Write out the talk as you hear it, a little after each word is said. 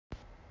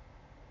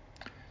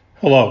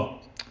Hello,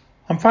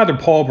 I'm Father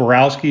Paul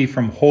Borowski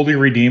from Holy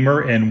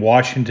Redeemer in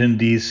Washington,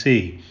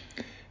 D.C.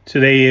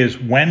 Today is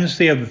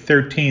Wednesday of the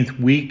 13th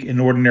week in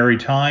Ordinary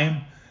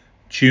Time,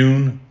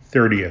 June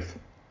 30th.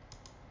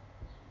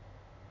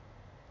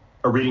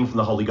 A reading from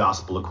the Holy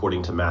Gospel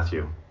according to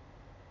Matthew.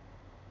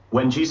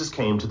 When Jesus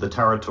came to the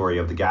territory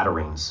of the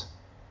Gadarenes,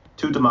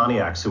 two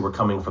demoniacs who were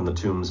coming from the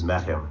tombs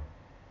met him.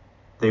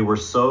 They were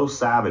so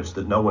savage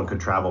that no one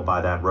could travel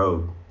by that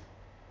road.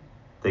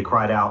 They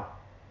cried out,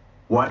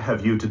 "What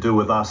have you to do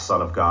with us,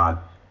 Son of God?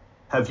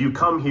 Have you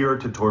come here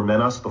to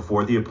torment us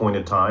before the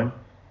appointed time?"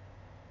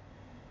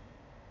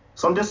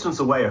 Some distance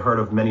away, a herd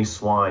of many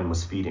swine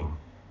was feeding.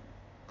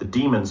 The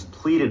demons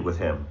pleaded with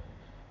him,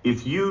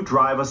 "If you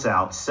drive us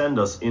out, send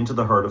us into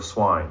the herd of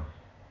swine."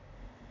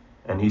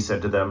 And he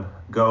said to them,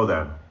 "Go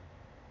then."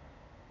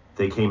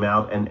 They came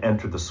out and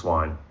entered the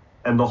swine,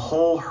 and the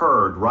whole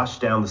herd rushed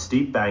down the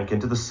steep bank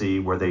into the sea,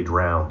 where they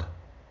drowned.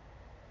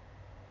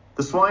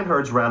 The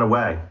swineherds ran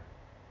away,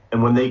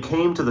 and when they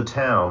came to the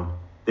town,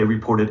 they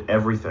reported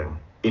everything,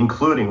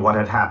 including what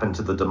had happened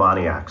to the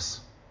demoniacs.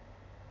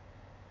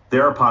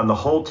 Thereupon the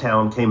whole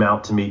town came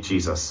out to meet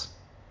Jesus,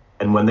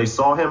 and when they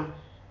saw him,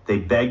 they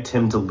begged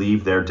him to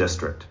leave their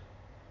district.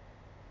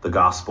 The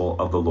Gospel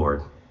of the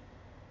Lord.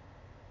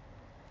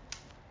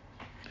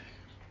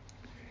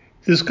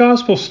 This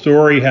gospel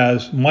story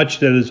has much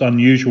that is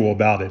unusual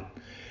about it.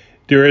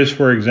 There is,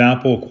 for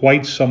example,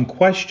 quite some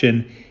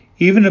question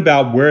even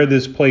about where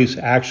this place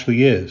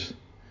actually is.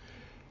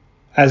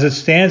 As it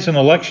stands in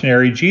the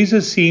lectionary,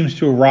 Jesus seems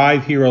to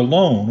arrive here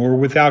alone or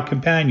without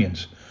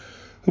companions,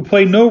 who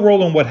play no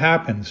role in what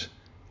happens,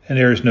 and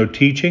there is no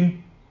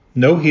teaching,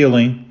 no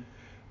healing,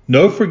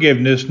 no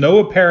forgiveness, no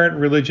apparent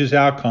religious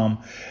outcome,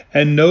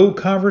 and no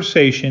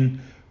conversation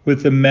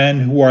with the men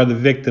who are the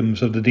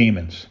victims of the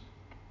demons.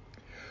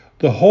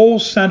 The whole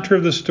center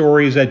of the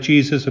story is that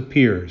Jesus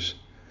appears.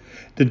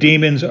 The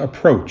demons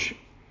approach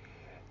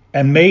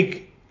and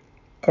make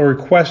a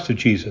request of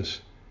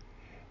Jesus,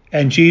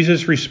 and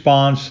Jesus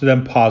responds to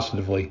them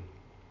positively.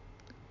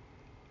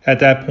 At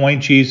that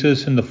point,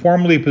 Jesus and the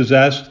formerly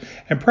possessed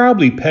and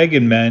probably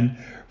pagan men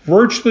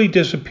virtually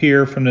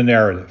disappear from the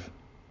narrative.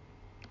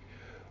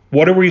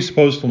 What are we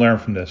supposed to learn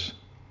from this?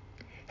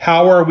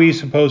 How are we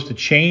supposed to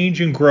change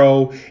and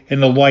grow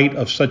in the light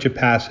of such a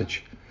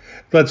passage?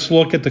 Let's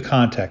look at the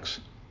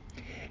context.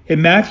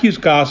 In Matthew's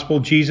Gospel,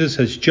 Jesus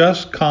has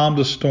just calmed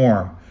a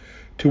storm,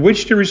 to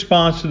which the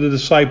response to the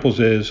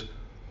disciples is,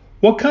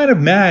 "What kind of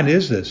man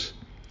is this?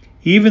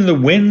 Even the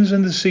winds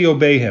and the sea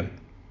obey him."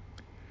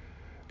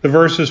 The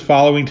verses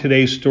following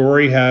today's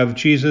story have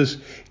Jesus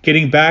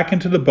getting back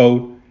into the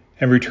boat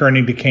and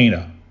returning to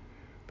Cana,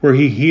 where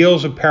he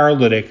heals a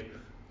paralytic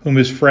whom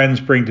his friends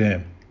bring to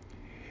him.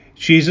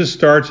 Jesus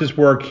starts his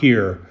work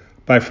here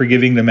by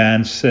forgiving the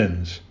man's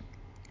sins.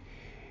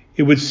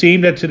 It would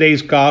seem that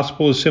today's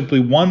gospel is simply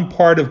one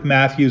part of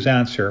Matthew's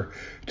answer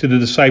to the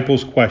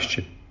disciples'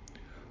 question,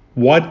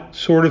 "What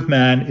sort of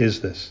man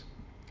is this?"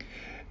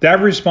 That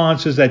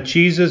response is that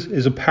Jesus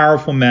is a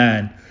powerful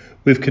man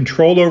with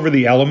control over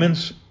the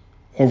elements,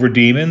 over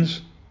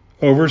demons,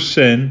 over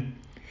sin,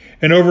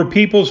 and over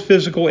people's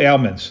physical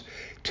ailments.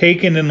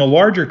 Taken in the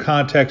larger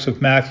context of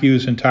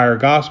Matthew's entire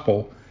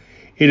gospel,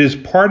 it is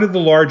part of the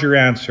larger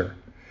answer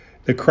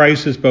that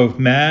Christ is both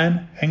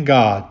man and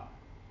God,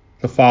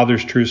 the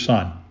Father's true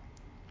Son.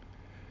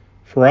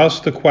 For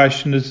us, the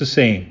question is the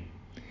same,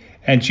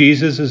 and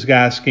Jesus is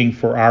asking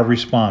for our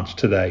response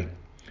today.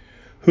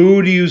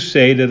 Who do you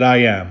say that I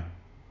am?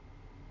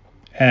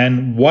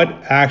 And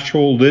what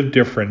actual lived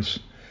difference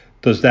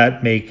does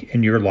that make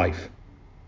in your life?